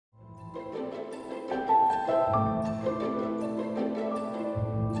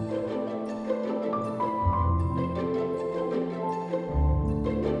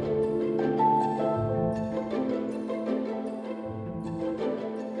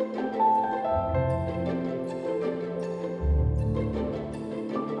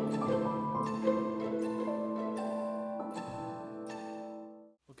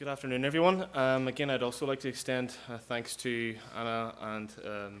afternoon, everyone. Again, I'd also like to extend thanks to Anna and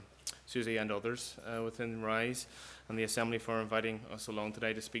Susie and others within RISE and the Assembly for inviting us along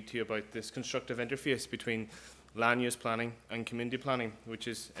today to speak to you about this constructive interface between land use planning and community planning, which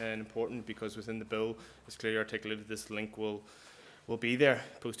is important because within the bill, it's clearly articulated this link will be there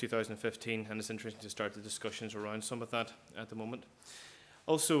post-2015, and it's interesting to start the discussions around some of that at the moment.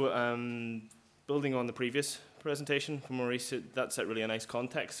 Also, building on the previous presentation from Maurice, that set really a nice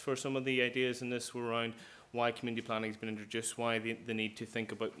context for some of the ideas in this around why community planning has been introduced, why the need to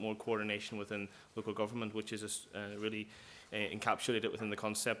think about more coordination within local government, which is really encapsulated within the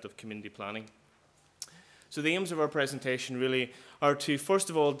concept of community planning. So the aims of our presentation really are to, first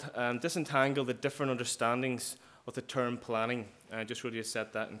of all, disentangle the different understandings of the term planning, just really to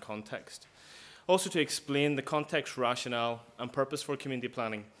set that in context. Also to explain the context, rationale and purpose for community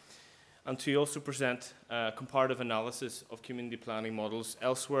planning, and to also present a comparative analysis of community planning models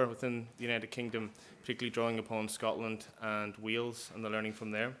elsewhere within the United Kingdom, particularly drawing upon Scotland and Wales and the learning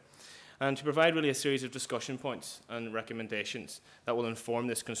from there, and to provide really a series of discussion points and recommendations that will inform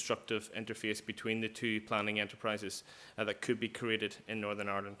this constructive interface between the two planning enterprises that could be created in Northern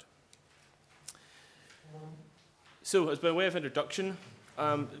Ireland. So, as by way of introduction,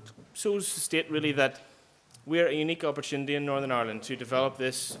 so to state really that we're a unique opportunity in Northern Ireland to develop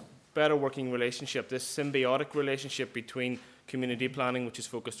this better working relationship, this symbiotic relationship between community planning, which is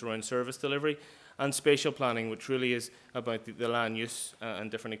focused around service delivery, and spatial planning, which really is about the land use and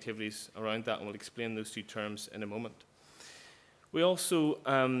different activities around that, and we'll explain those two terms in a moment. We also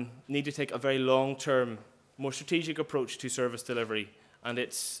need to take a very long-term, more strategic approach to service delivery and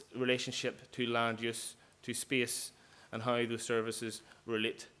its relationship to land use, to space, and how those services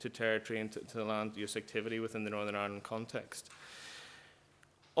relate to territory and to the land use activity within the Northern Ireland context.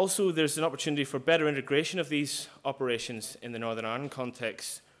 Also, there's an opportunity for better integration of these operations in the Northern Ireland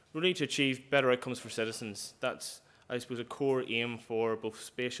context, really to achieve better outcomes for citizens. That's, I suppose, a core aim for both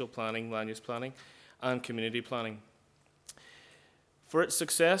spatial planning, land use planning, and community planning. For its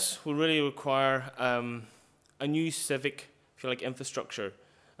success, will really require a new civic, if you like, infrastructure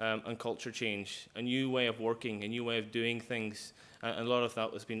and culture change, a new way of working, a new way of doing things. And a lot of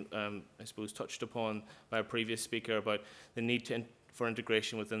that has been, I suppose, touched upon by a previous speaker about the need for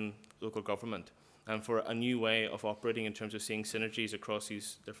integration within local government and for a new way of operating in terms of seeing synergies across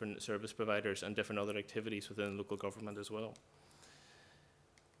these different service providers and different other activities within local government as well.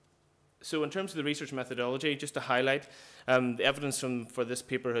 So in terms of the research methodology, just to highlight, the evidence for this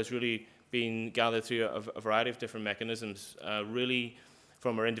paper has really been gathered through a variety of different mechanisms, really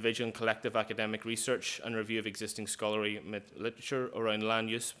from our individual and collective academic research and review of existing scholarly literature around land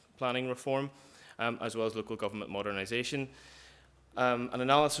use planning reform, as well as local government modernisation. An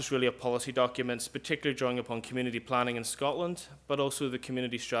analysis really of policy documents, particularly drawing upon community planning in Scotland, but also the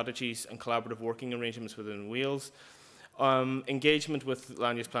community strategies and collaborative working arrangements within Wales, engagement with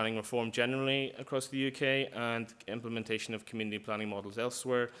land use planning reform generally across the UK, and implementation of community planning models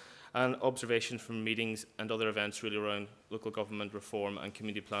elsewhere, and observations from meetings and other events really around local government reform and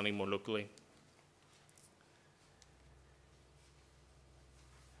community planning more locally.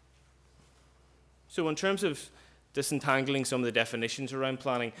 So in terms of disentangling some of the definitions around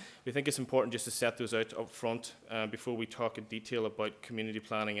planning, we think it's important just to set those out up front before we talk in detail about community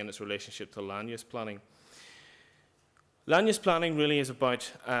planning and its relationship to land use planning. Land use planning really is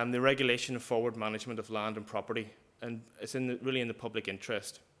about the regulation and forward management of land and property, and it's really in the public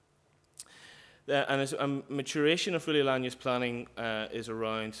interest. And as maturation of really land use planning is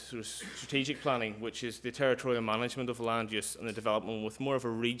around sort of strategic planning, which is the territorial management of land use and the development with more of a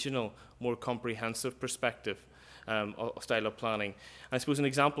regional, more comprehensive perspective. Style of planning. I suppose an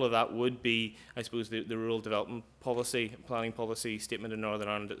example of that would be, I suppose, the rural development policy, planning policy statement in Northern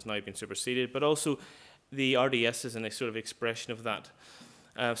Ireland that's now been superseded, but also the RDS is a sort of expression of that.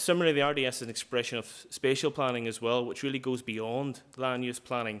 Similarly, the RDS is an expression of spatial planning as well, which really goes beyond land use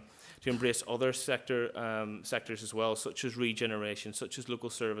planning to embrace other sectors as well, such as regeneration, such as local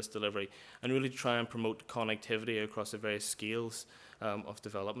service delivery, and really try and promote connectivity across the various scales of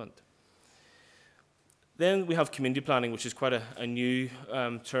development. Then we have community planning, which is quite a new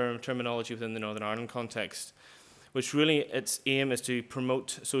terminology within the Northern Ireland context, which really its aim is to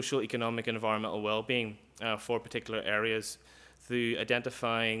promote social, economic and environmental well-being for particular areas through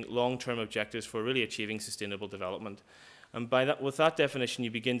identifying long-term objectives for really achieving sustainable development. And with that definition, you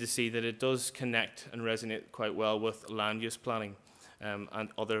begin to see that it does connect and resonate quite well with land use planning and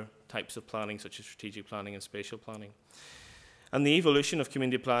other types of planning, such as strategic planning and spatial planning. And the evolution of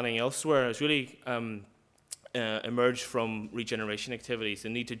community planning elsewhere has really emerge from regeneration activities, the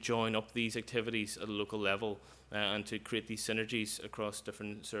need to join up these activities at a local level and to create these synergies across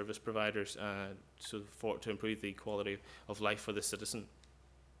different service providers to improve the quality of life for the citizen.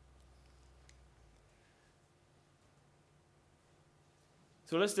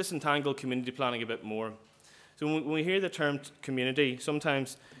 So let's disentangle community planning a bit more. So when we hear the term community,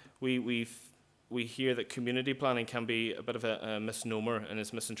 sometimes we hear that community planning can be a bit of a misnomer and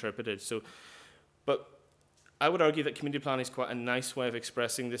is misinterpreted. But I would argue that community planning is quite a nice way of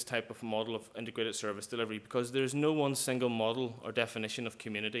expressing this type of model of integrated service delivery, because there's no one single model or definition of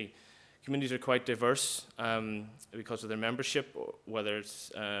community. Communities are quite diverse because of their membership, whether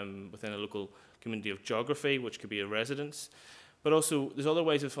it's within a local community of geography, which could be a residence. But also, there's other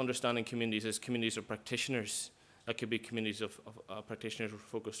ways of understanding communities as communities of practitioners. That could be communities of practitioners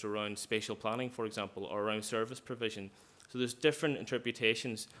focused around spatial planning, for example, or around service provision. So there's different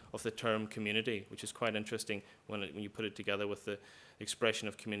interpretations of the term community, which is quite interesting when you put it together with the expression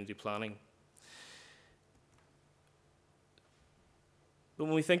of community planning. But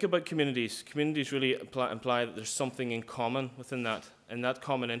when we think about communities, communities really imply that there's something in common within that, and that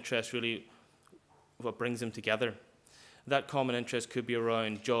common interest really what brings them together. That common interest could be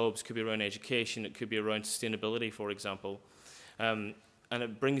around jobs, could be around education, it could be around sustainability, for example. And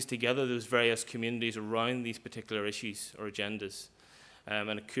it brings together those various communities around these particular issues or agendas.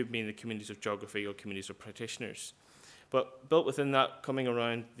 And it could mean the communities of geography or communities of practitioners. But built within that, coming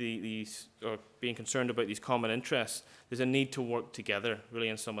around these, or being concerned about these common interests, there's a need to work together, really,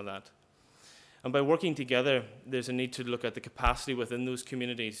 in some of that. And by working together, there's a need to look at the capacity within those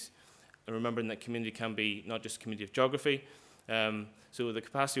communities, and remembering that community can be not just a community of geography. So the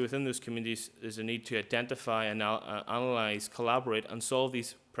capacity within those communities is a need to identify, analyse, collaborate, and solve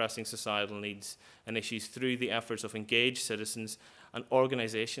these pressing societal needs and issues through the efforts of engaged citizens and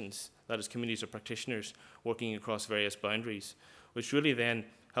organisations, that is communities of practitioners, working across various boundaries, which really then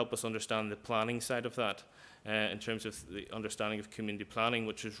help us understand the planning side of that in terms of the understanding of community planning,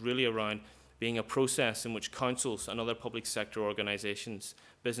 which is really around being a process in which councils and other public sector organisations,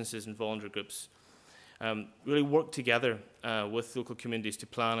 businesses and voluntary groups really work together with local communities to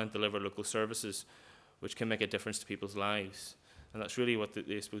plan and deliver local services which can make a difference to people's lives. And that's really what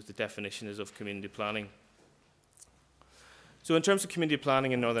I suppose the definition is of community planning. So in terms of community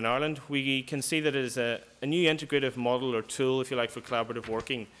planning in Northern Ireland, we can see that it is a new integrative model or tool, if you like, for collaborative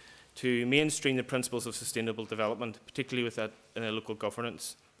working to mainstream the principles of sustainable development, particularly with that in a local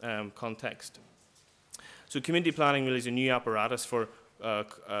governance context. So community planning really is a new apparatus for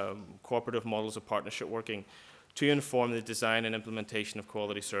cooperative models of partnership working to inform the design and implementation of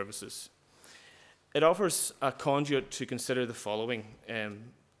quality services. It offers a conduit to consider the following in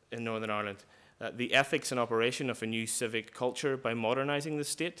Northern Ireland. The ethics and operation of a new civic culture by modernising the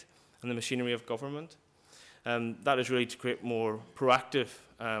state and the machinery of government. That is really to create more proactive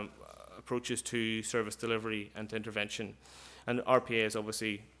approaches to service delivery and to intervention. And RPA is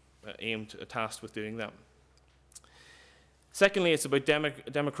obviously tasked with doing that. Secondly, it's about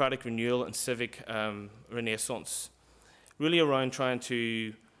democratic renewal and civic renaissance, really around trying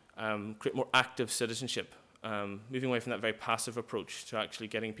to create more active citizenship, moving away from that very passive approach to actually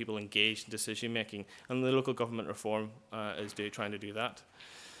getting people engaged in decision making, and the local government reform is trying to do that.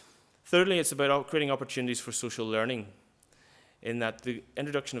 Thirdly, it's about creating opportunities for social learning, in that the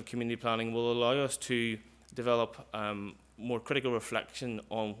introduction of community planning will allow us to develop more critical reflection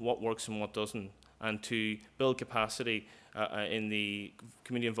on what works and what doesn't, and to build capacity in the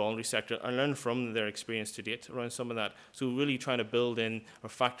community and voluntary sector and learn from their experience to date around some of that. So really trying to build in or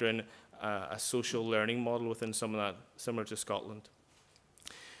factor in a social learning model within some of that, similar to Scotland.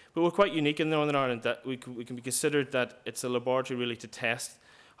 But we're quite unique in Northern Ireland that we can be considered that it's a laboratory really to test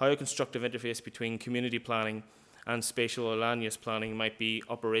how a constructive interface between community planning and spatial or land use planning might be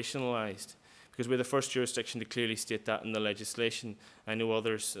operationalised, because we're the first jurisdiction to clearly state that in the legislation. I know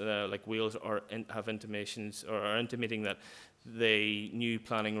others, like Wales, have intimations or are intimating that the new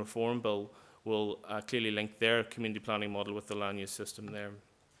planning reform bill will clearly link their community planning model with the land use system there.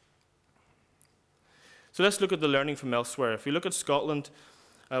 So let's look at the learning from elsewhere. If we look at Scotland,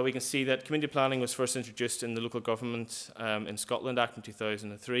 we can see that community planning was first introduced in the Local Government in Scotland Act in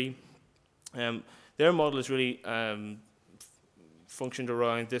 2003. Their model is really functioned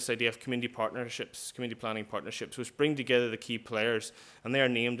around this idea of community partnerships, community planning partnerships, which bring together the key players, and they are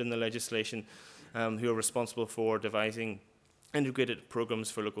named in the legislation, who are responsible for devising integrated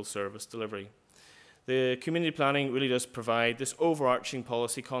programs for local service delivery. The community planning really does provide this overarching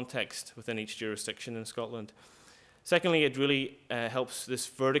policy context within each jurisdiction in Scotland. Secondly, it really helps this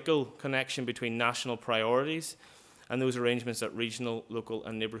vertical connection between national priorities and those arrangements at regional, local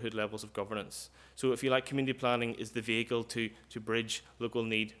and neighbourhood levels of governance. So if you like, community planning is the vehicle to bridge local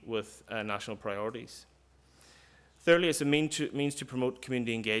need with national priorities. Thirdly, it's a means to promote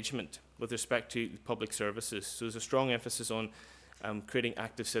community engagement with respect to public services. So there's a strong emphasis on creating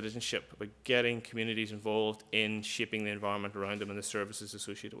active citizenship, by getting communities involved in shaping the environment around them and the services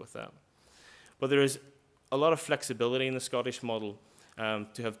associated with that. But there is a lot of flexibility in the Scottish model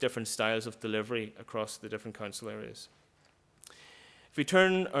to have different styles of delivery across the different council areas. If we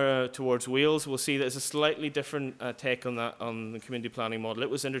turn towards Wales, we'll see there's a slightly different take on that, on the community planning model. It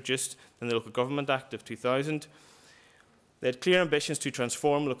was introduced in the Local Government Act of 2000. They had clear ambitions to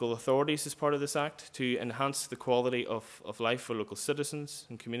transform local authorities as part of this act, to enhance the quality of life for local citizens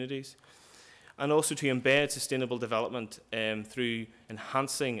and communities, and also to embed sustainable development through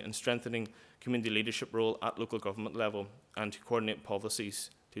enhancing and strengthening community leadership role at local government level, and to coordinate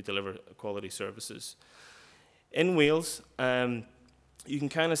policies to deliver quality services. In Wales, you can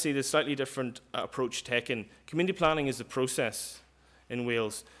kind of see the slightly different approach taken. Community planning is the process in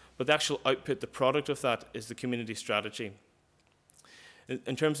Wales, but the actual output, the product of that, is the community strategy.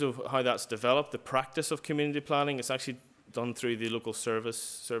 In terms of how that's developed, the practice of community planning is actually done through the local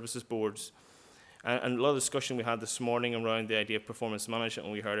services boards. And a lot of discussion we had this morning around the idea of performance management,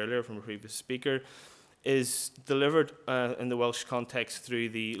 and we heard earlier from a previous speaker, is delivered in the Welsh context through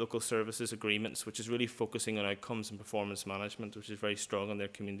the local services agreements, which is really focusing on outcomes and performance management, which is very strong on their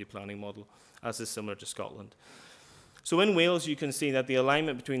community planning model, as is similar to Scotland. So in Wales, you can see that the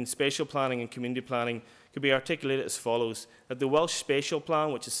alignment between spatial planning and community planning could be articulated as follows: that the Welsh spatial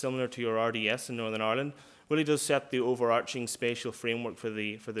plan, which is similar to your RDS in Northern Ireland, really does set the overarching spatial framework for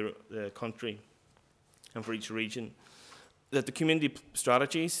the country and for each region. That the community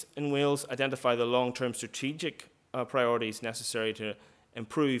strategies in Wales identify the long-term strategic priorities necessary to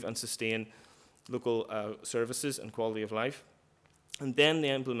improve and sustain local services and quality of life. And then the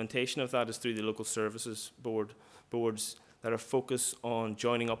implementation of that is through the local services boards that are focused on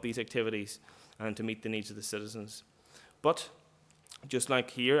joining up these activities and to meet the needs of the citizens. But just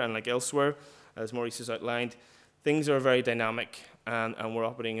like here and like elsewhere, as Maurice has outlined, things are very dynamic, and we're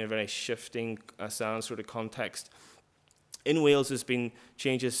operating in a very shifting sort of context. In Wales, there's been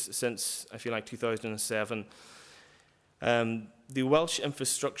changes since, I feel like, 2007. The Welsh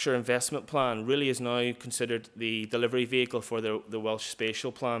Infrastructure Investment Plan really is now considered the delivery vehicle for the Welsh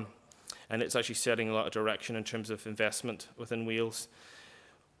Spatial Plan, and it's actually setting a lot of direction in terms of investment within Wales.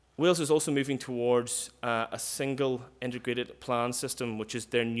 Wales is also moving towards a single integrated plan system, which is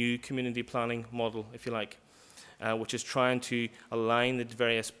their new community planning model, if you like, which is trying to align the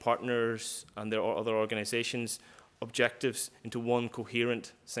various partners and their other organisations' objectives into one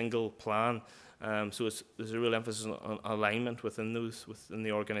coherent single plan. So there's a real emphasis on alignment within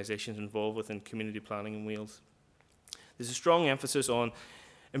the organisations involved within community planning in Wales. There's a strong emphasis on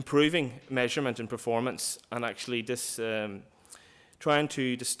improving measurement and performance, and actually this trying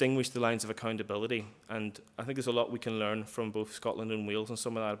to distinguish the lines of accountability. And I think there's a lot we can learn from both Scotland and Wales and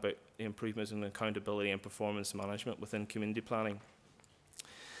some of that about the improvements in accountability and performance management within community planning.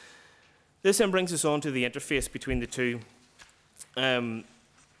 This then brings us on to the interface between the two. It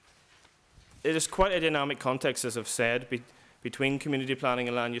is quite a dynamic context, as I've said, between community planning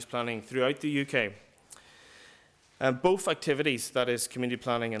and land use planning throughout the UK. Both activities, that is community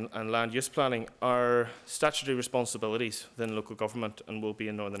planning and land use planning, are statutory responsibilities within local government and will be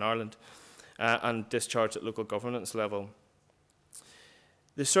in Northern Ireland and discharged at local governance level.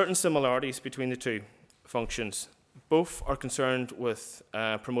 There's certain similarities between the two functions. Both are concerned with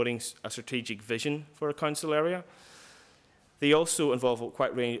promoting a strategic vision for a council area. They also involve a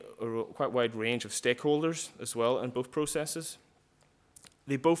quite wide range of stakeholders as well in both processes.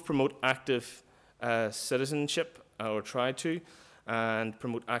 They both promote active citizenship, or try to, and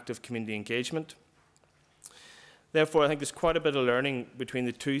promote active community engagement. Therefore, I think there's quite a bit of learning between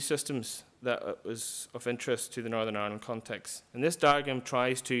the two systems that is of interest to the Northern Ireland context. And this diagram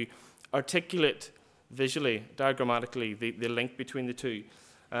tries to articulate visually, diagrammatically, the link between the two.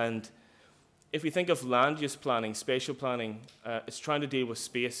 And if we think of land use planning, spatial planning, it's trying to deal with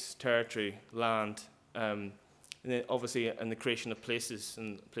space, territory, land, and then obviously in the creation of places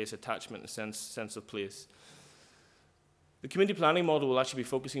and place attachment and sense of place. The community planning model will actually be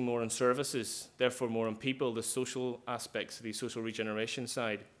focusing more on services, therefore more on people, the social aspects, the social regeneration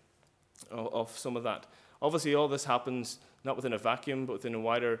side of some of that. Obviously all this happens not within a vacuum, but within a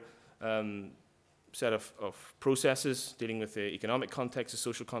wider set of processes dealing with the economic context, the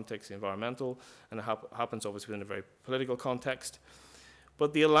social context, the environmental, and it happens obviously within a very political context.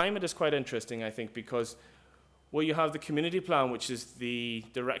 But the alignment is quite interesting, I think, because well, you have the community plan, which is the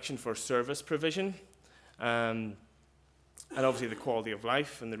direction for service provision, and obviously the quality of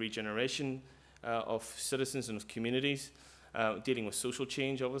life and the regeneration of citizens and of communities, dealing with social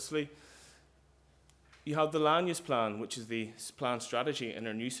change, obviously. You have the land use plan, which is the plan strategy in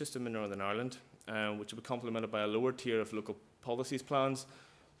our new system in Northern Ireland, which will be complemented by a lower tier of local policies plans.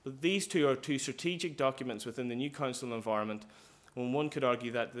 But these two are two strategic documents within the new council environment, when one could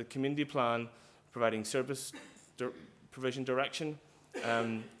argue that the community plan providing service provision direction,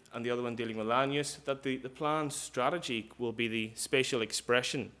 and the other one dealing with land use, that the plan strategy will be the spatial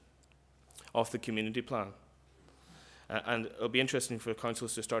expression of the community plan. And it'll be interesting for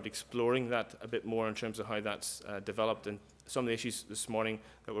councils to start exploring that a bit more in terms of how that's developed. And some of the issues this morning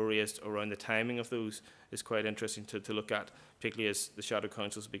that were raised around the timing of those is quite interesting to look at, particularly as the shadow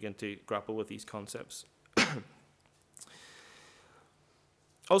councils begin to grapple with these concepts.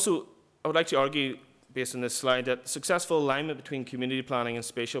 Also, I would like to argue, based on this slide, that successful alignment between community planning and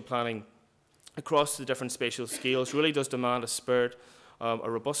spatial planning across the different spatial scales really does demand a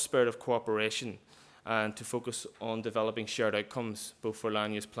robust spirit of cooperation, and to focus on developing shared outcomes, both for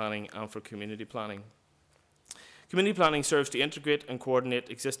land use planning and for community planning. Community planning serves to integrate and coordinate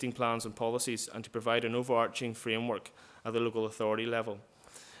existing plans and policies, and to provide an overarching framework at the local authority level.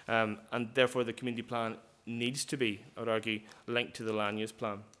 And therefore the community plan needs to be, I would argue, linked to the land use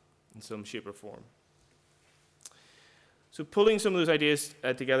plan in some shape or form. So pulling some of those ideas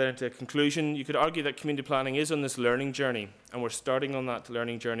together into a conclusion, you could argue that community planning is on this learning journey, and we're starting on that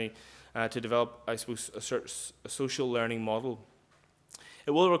learning journey to develop, I suppose, a social learning model.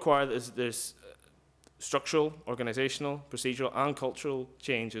 It will require that there's structural, organisational, procedural and cultural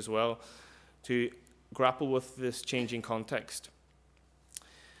change as well to grapple with this changing context.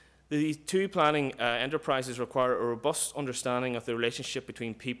 The two planning enterprises require a robust understanding of the relationship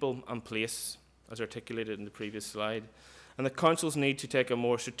between people and place, as articulated in the previous slide. And the councils need to take a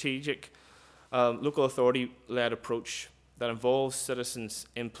more strategic, local authority-led approach that involves citizens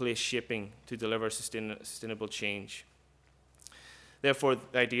in place shaping to deliver sustainable change. Therefore,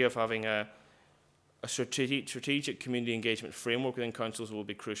 the idea of having a strategic community engagement framework within councils will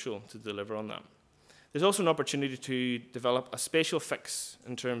be crucial to deliver on that. There's also an opportunity to develop a spatial fix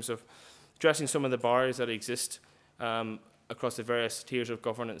in terms of addressing some of the barriers that exist across the various tiers of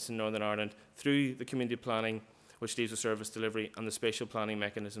governance in Northern Ireland through the community planning, which deals with service delivery, and the spatial planning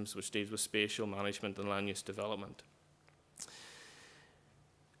mechanisms, which deals with spatial management and land use development.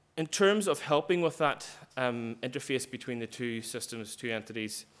 In terms of helping with that interface between the two systems, two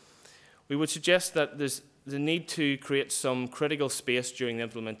entities, we would suggest that there's the need to create some critical space during the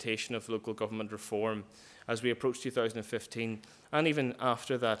implementation of local government reform as we approach 2015, and even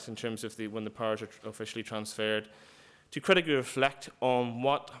after that, in terms of when the powers are officially transferred, to critically reflect on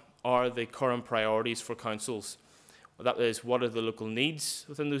what are the current priorities for councils. That is, what are the local needs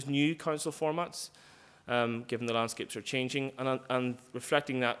within those new council formats, given the landscapes are changing, and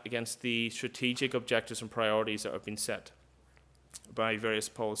reflecting that against the strategic objectives and priorities that have been set by various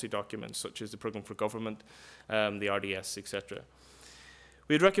policy documents, such as the Programme for Government, the RDS, etc.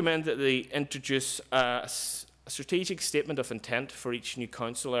 We'd recommend that they introduce a strategic statement of intent for each new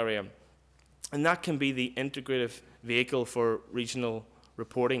council area, and that can be the integrative vehicle for regional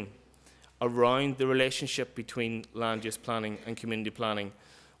reporting around the relationship between land use planning and community planning,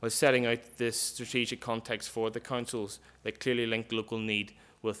 while setting out this strategic context for the councils that clearly link local need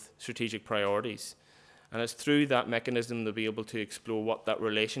with strategic priorities. And it's through that mechanism they'll be able to explore what that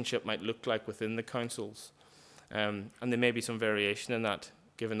relationship might look like within the councils. And there may be some variation in that,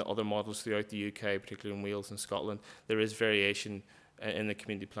 given the other models throughout the UK, particularly in Wales and Scotland. There is variation in the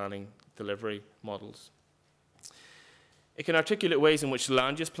community planning delivery models. It can articulate ways in which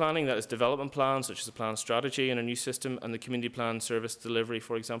land use planning, that is development plans, such as the plan strategy in a new system, and the community plan service delivery,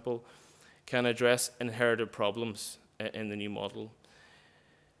 for example, can address inherited problems in the new model.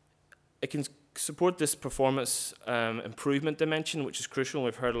 It can support this performance improvement dimension, which is crucial.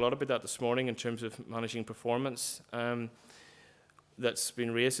 We've heard a lot about that this morning in terms of managing performance that's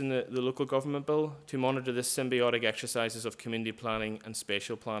been raised in the local government bill, to monitor the symbiotic exercises of community planning and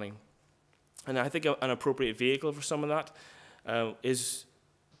spatial planning. And I think an appropriate vehicle for some of that is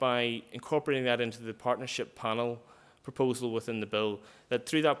by incorporating that into the partnership panel proposal within the bill, that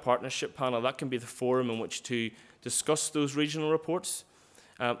through that partnership panel, that can be the forum in which to discuss those regional reports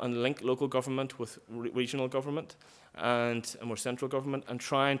and link local government with regional government and more central government, and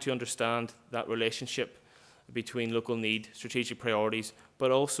trying to understand that relationship between local need, strategic priorities, but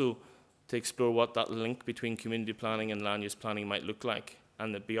also to explore what that link between community planning and land use planning might look like,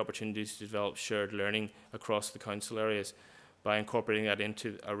 and there'd be opportunities to develop shared learning across the council areas by incorporating that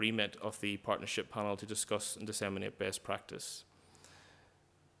into a remit of the partnership panel to discuss and disseminate best practice.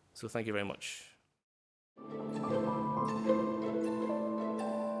 So thank you very much.